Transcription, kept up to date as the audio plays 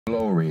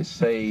glory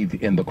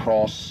save in the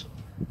cross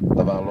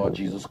of our Lord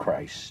Jesus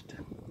Christ,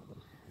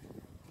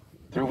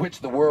 through which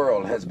the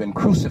world has been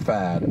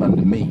crucified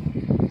unto me,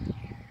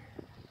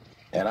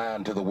 and I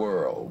unto the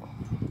world.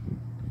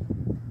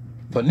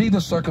 For neither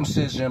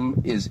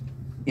circumcision is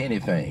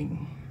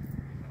anything,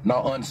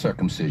 nor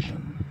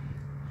uncircumcision,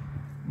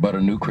 but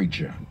a new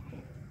creature.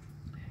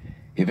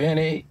 If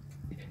any,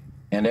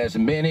 and as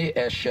many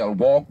as shall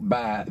walk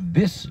by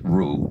this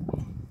rule,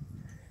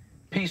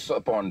 peace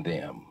upon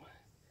them,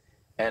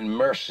 and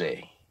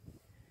mercy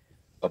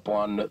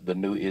upon the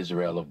new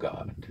Israel of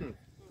God.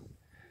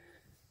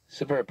 It's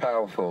a very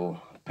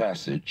powerful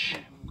passage.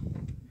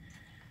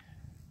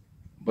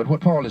 But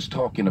what Paul is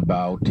talking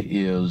about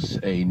is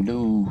a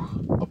new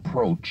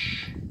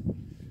approach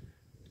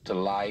to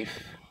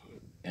life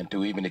and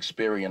to even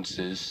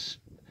experiences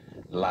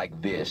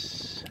like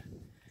this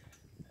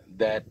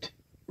that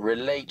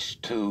relates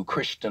to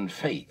Christian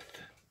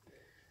faith,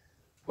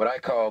 what I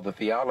call the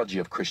theology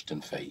of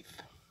Christian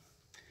faith.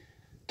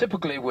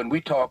 Typically, when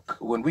we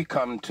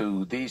come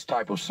to these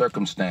type of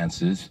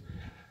circumstances,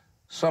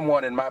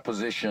 someone in my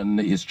position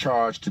is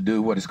charged to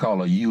do what is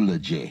called a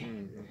eulogy.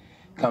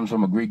 Comes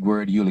from a Greek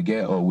word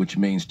eulogeo, which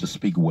means to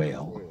speak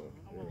well.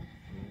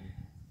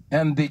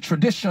 And the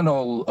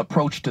traditional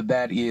approach to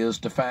that is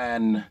to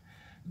find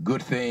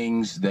good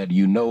things that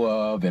you know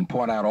of and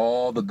point out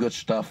all the good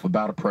stuff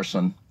about a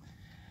person.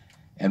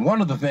 And one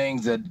of the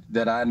things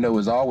that I know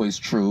is always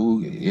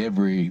true,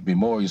 every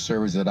memorial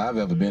service that I've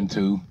ever been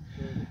to,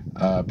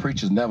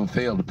 preachers never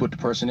fail to put the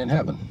person in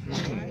heaven,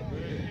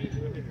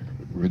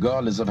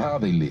 regardless of how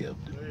they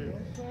lived.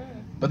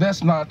 But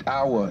that's not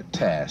our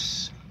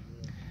task.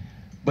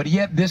 But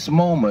yet this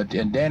moment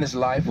in Danny's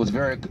life was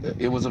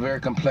a very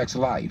complex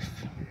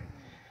life.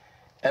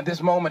 And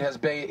this moment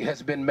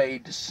has been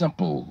made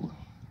simple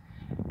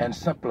and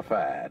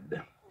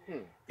simplified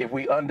if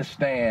we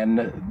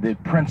understand the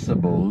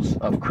principles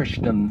of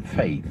Christian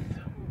faith.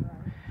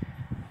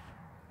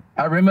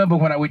 I remember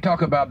when we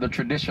talk about the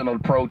traditional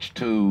approach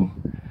to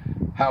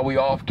how we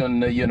often,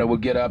 will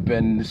get up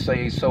and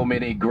say so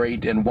many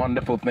great and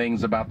wonderful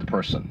things about the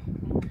person.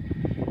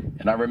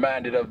 And I'm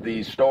reminded of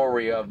the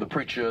story of the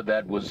preacher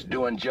that was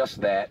doing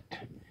just that.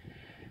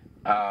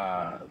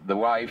 The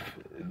wife,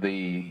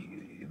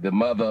 the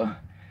mother,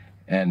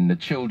 and the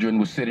children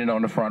were sitting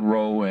on the front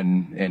row,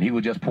 and he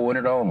was just pouring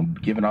it on,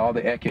 giving all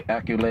the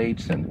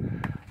accolades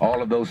and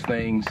all of those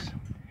things.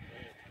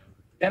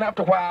 And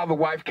after a while, the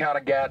wife kind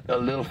of got a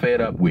little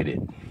fed up with it.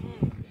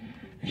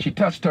 She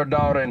touched her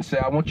daughter and said,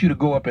 "I want you to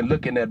go up and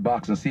look in that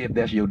box and see if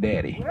that's your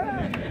daddy."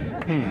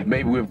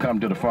 Maybe we've come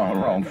to the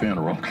wrong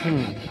funeral.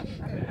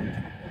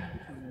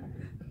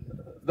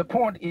 The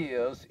point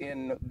is,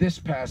 in this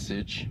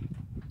passage,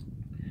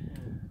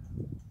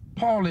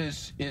 Paul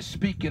is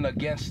speaking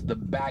against the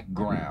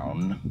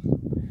background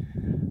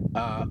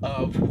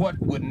of what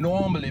would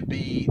normally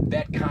be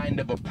that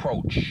kind of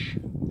approach,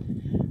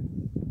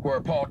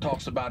 where Paul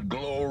talks about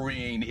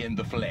glorying in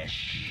the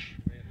flesh,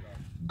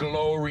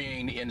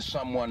 glorying in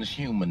someone's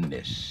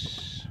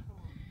humanness.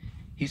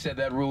 He said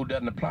that rule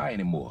doesn't apply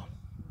anymore.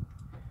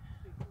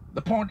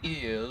 The point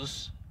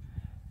is,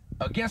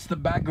 against the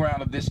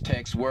background of this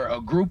text were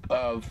a group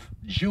of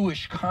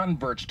Jewish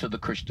converts to the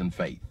Christian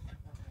faith.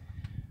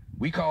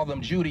 We call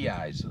them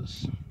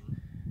Judaizers.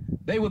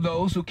 They were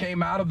those who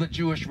came out of the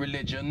Jewish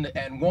religion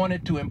and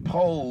wanted to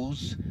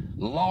impose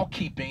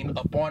law-keeping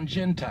upon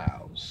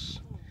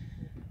Gentiles.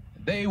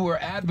 They were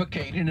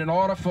advocating, in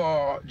order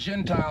for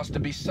Gentiles to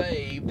be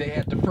saved, they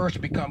had to first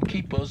become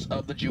keepers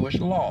of the Jewish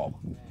law.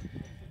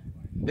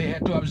 They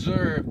had to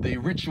observe the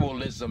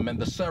ritualism and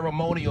the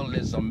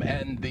ceremonialism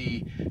and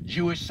the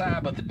Jewish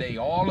Sabbath day.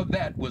 All of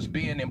that was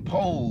being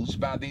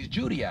imposed by these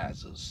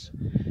Judaizers.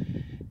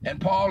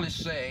 And Paul is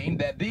saying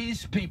that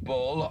these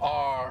people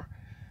are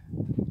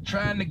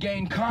trying to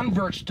gain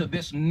converts to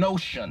this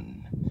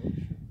notion,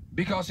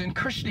 because in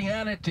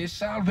Christianity,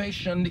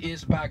 salvation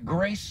is by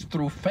grace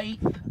through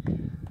faith,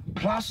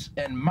 plus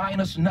and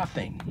minus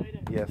nothing.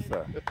 Yes,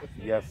 sir.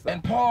 Yes, sir.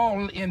 And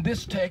Paul, in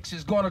this text,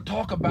 is going to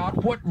talk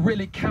about what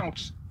really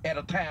counts at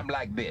a time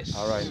like this.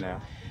 All right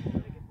now.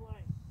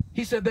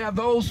 He said there are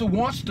those who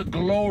wants to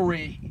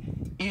glory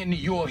in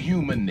your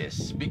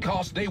humanness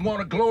because they want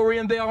to glory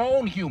in their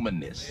own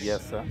humanness.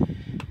 Yes, sir.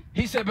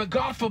 He said, but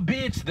God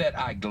forbids that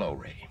I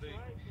glory.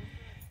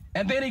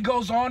 And then he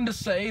goes on to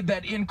say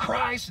that in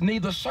Christ,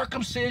 neither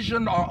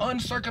circumcision or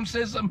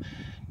uncircumcision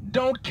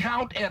don't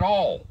count at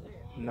all.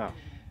 No.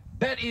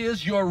 That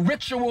is, your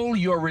ritual,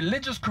 your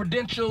religious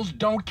credentials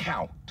don't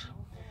count.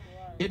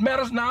 It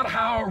matters not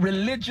how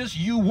religious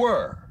you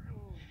were.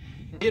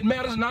 It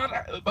matters not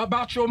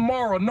about your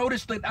moral.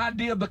 Notice the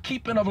idea of the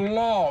keeping of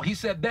law. He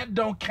said that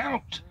don't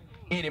count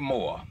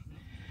anymore.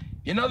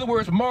 In other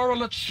words,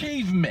 moral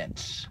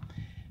achievements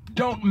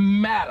don't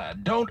matter,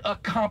 don't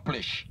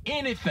accomplish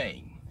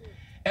anything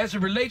as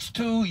it relates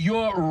to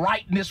your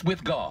rightness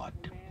with God.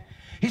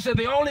 He said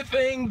the only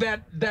thing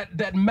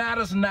that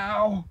matters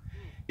now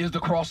is the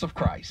cross of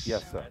Christ.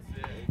 Yes, sir.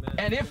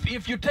 And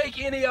if you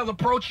take any other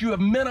approach, you have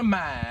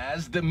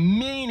minimized the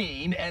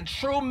meaning and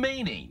true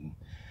meaning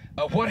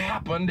of what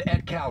happened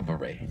at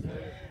Calvary.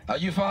 Are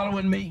you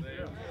following me?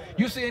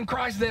 You see, in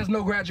Christ, there's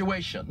no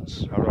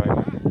graduations. All right.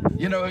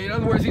 You know, in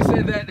other words, he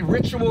said that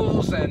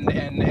rituals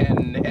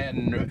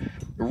and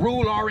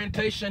rule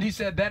orientation, he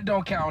said that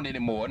don't count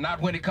anymore.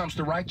 Not when it comes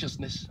to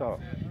righteousness. Talk.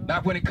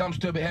 Not when it comes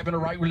to having a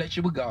right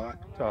relationship with God.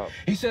 Talk.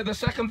 He said the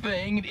second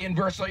thing in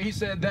verse 8, he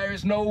said there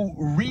is no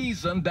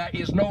reason, there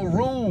is no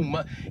room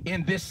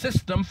in this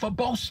system for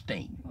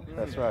boasting.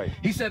 That's right.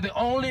 He said the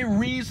only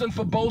reason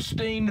for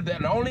boasting,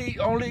 the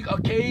only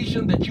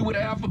occasion that you would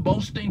have for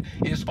boasting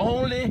is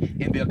only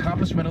in the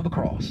accomplishment of the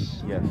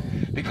cross. Yes.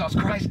 Because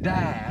Christ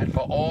died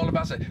for all of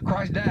us.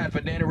 Christ died for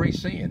Danny Ray's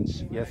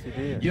sins. Yes, he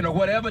did. You know,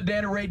 whatever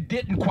Danny Ray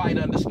didn't quite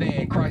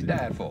understand, Christ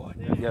died for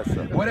it. Yes,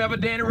 sir. Whatever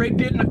Danny Ray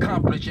didn't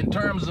accomplish in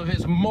terms of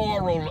his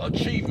moral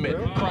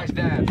achievement, Christ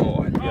died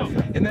for it. Yes,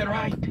 sir. Isn't that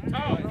right?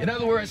 In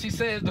other words, he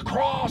says the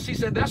cross, he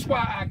said, that's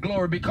why I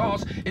glory,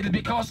 because it is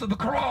because of the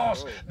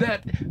cross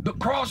that the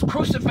cross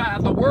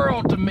crucified the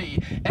world to me,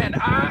 and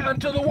I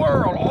unto the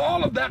world.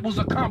 All of that was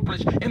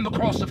accomplished in the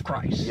cross of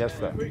Christ. Yes,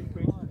 sir.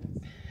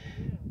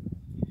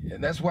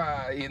 And that's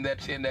why in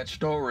that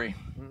story,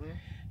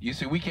 you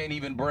see, we can't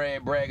even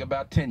brag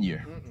about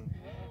tenure.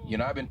 You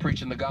know, I've been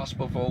preaching the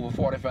gospel for over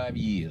 45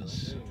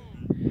 years.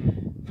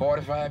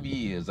 45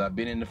 years I've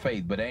been in the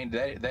faith, but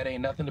that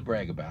ain't nothing to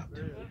brag about.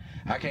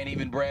 I can't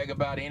even brag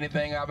about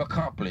anything I've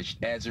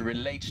accomplished as it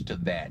relates to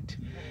that,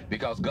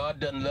 because God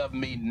doesn't love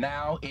me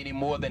now any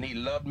more than he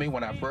loved me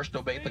when I first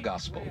obeyed the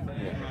gospel.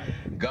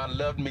 God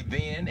loved me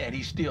then, and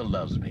he still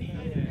loves me.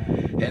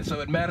 And so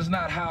it matters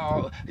not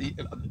how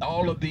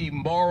all of the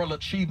moral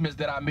achievements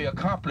that I may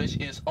accomplish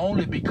is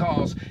only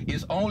because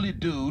it's only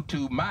due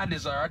to my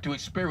desire to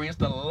experience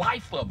the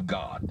life of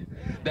God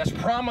that's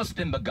promised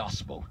in the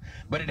gospel,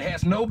 but it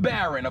has no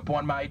bearing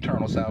upon my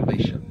eternal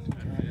salvation.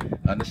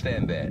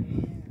 Understand that.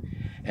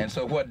 And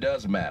so what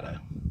does matter?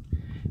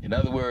 In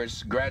other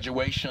words,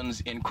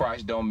 graduations in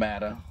Christ don't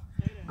matter.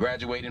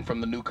 Graduating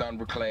from the new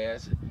convert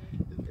class,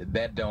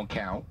 that don't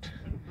count.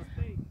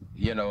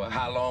 You know,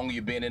 how long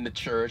you've been in the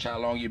church, how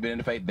long you've been in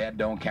the faith, that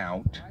don't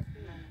count.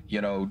 You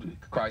know,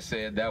 Christ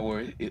said that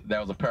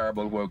was a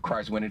parable where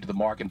Christ went into the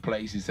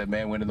marketplace. He said,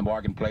 man went in the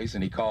marketplace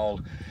and he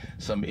called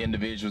some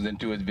individuals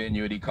into his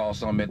vineyard. He called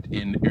some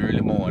in the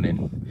early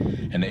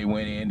morning, and they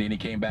went in. Then he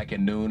came back at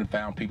noon and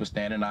found people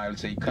standing idle.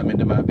 Said, come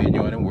into my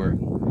vineyard and work.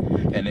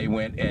 And they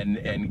went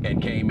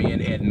and came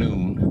in at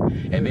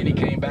noon. And then he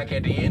came back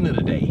at the end of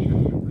the day.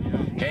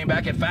 Came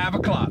back at 5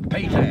 o'clock,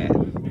 pay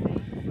time.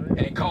 And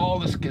he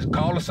called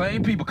the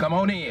same people, come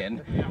on in.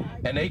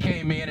 And they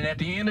came in, and at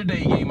the end of the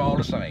day, he gave them all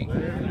the same.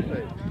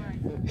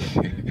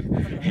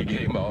 He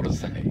gave them all the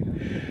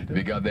same.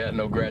 Because there are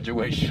no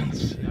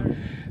graduations.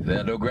 There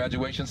are no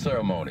graduation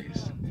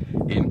ceremonies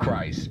in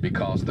Christ,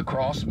 because the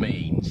cross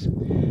means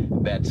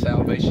that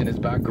salvation is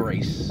by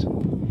grace,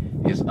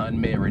 is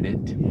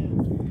unmerited,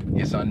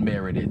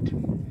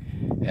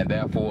 and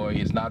therefore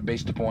it's not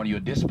based upon your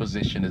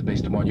disposition, it's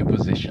based upon your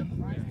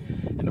position.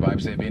 And the Bible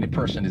says if any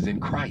person is in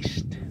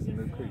Christ,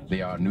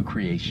 they are a new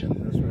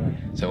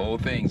creation. So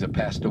old things have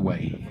passed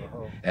away,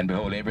 and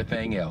behold,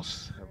 everything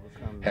else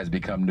has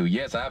become new.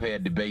 Yes, I've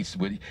had debates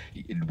with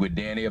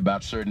Danny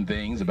about certain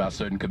things, about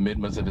certain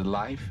commitments of his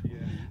life.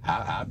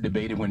 I've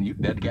debated when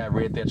that guy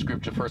read that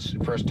scripture, 1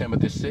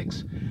 Timothy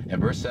 6 and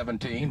verse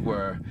 17,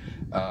 where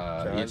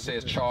it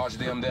says, charge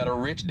them that are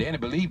rich. Danny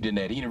believed in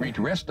that. He didn't read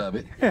the rest of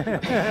it.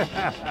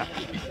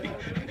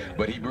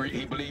 But he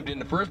believed in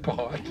the first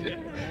part,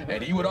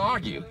 and he would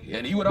argue,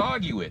 it. He would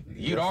argue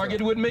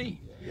it with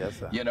me. Yes,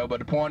 sir. You know, but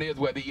the point is,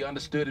 whether he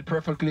understood it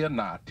perfectly or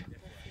not,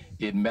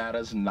 it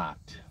matters not,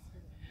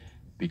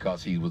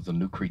 because he was a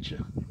new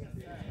creature.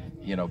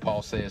 You know,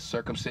 Paul says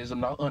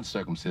circumcision or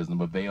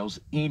uncircumcision avails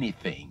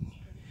anything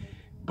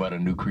but a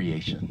new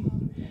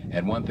creation.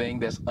 And one thing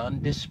that's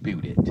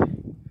undisputed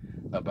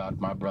about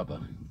my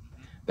brother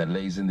that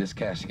lays in this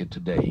casket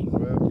today,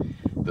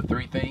 the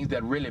three things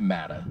that really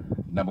matter,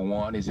 number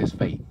one is his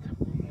faith.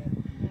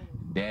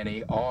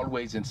 Danny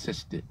always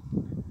insisted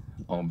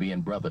on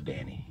being Brother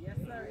Danny. Yes,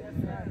 sir. Yes,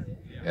 sir.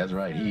 That's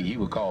right. He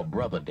was called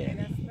Brother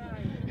Danny.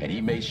 And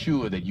he made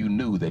sure that you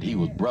knew that he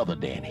was Brother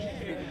Danny.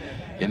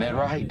 Isn't that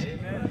right?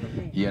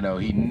 You know,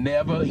 he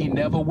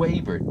never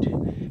wavered,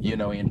 you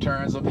know, in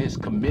terms of his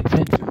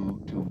commitment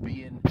to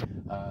being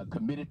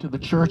committed to the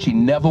church. He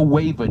never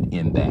wavered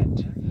in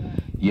that,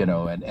 you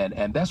know,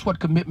 and that's what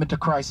commitment to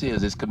Christ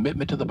is. It's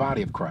commitment to the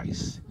body of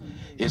Christ.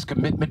 It's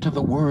commitment to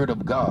the Word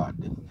of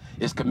God.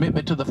 It's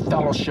commitment to the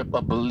fellowship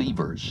of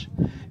believers.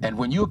 And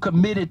when you're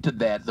committed to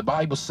that, the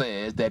Bible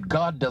says that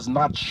God does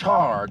not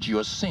charge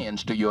your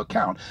sins to your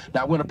account.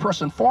 Now, when a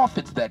person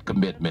forfeits that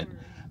commitment,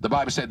 the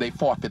Bible said they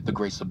forfeit the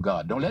grace of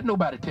God. Don't let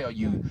nobody tell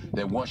you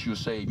that once you're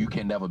saved, you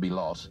can never be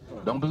lost.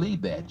 Don't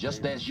believe that.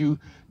 Just as you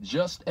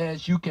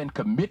can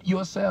commit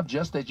yourself,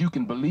 just as you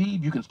can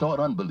believe, you can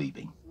start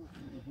unbelieving.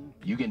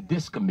 You can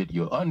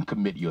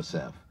uncommit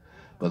yourself.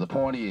 But the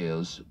point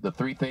is, the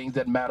three things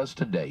that matters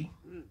today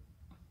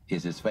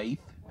is his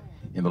faith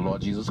in the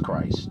Lord Jesus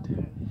Christ,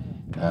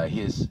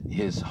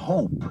 his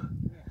hope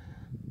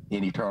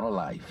in eternal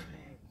life,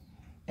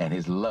 and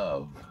his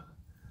love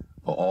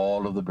for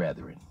all of the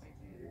brethren.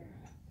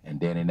 And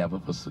Danny never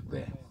forsook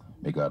that.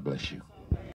 May God bless you.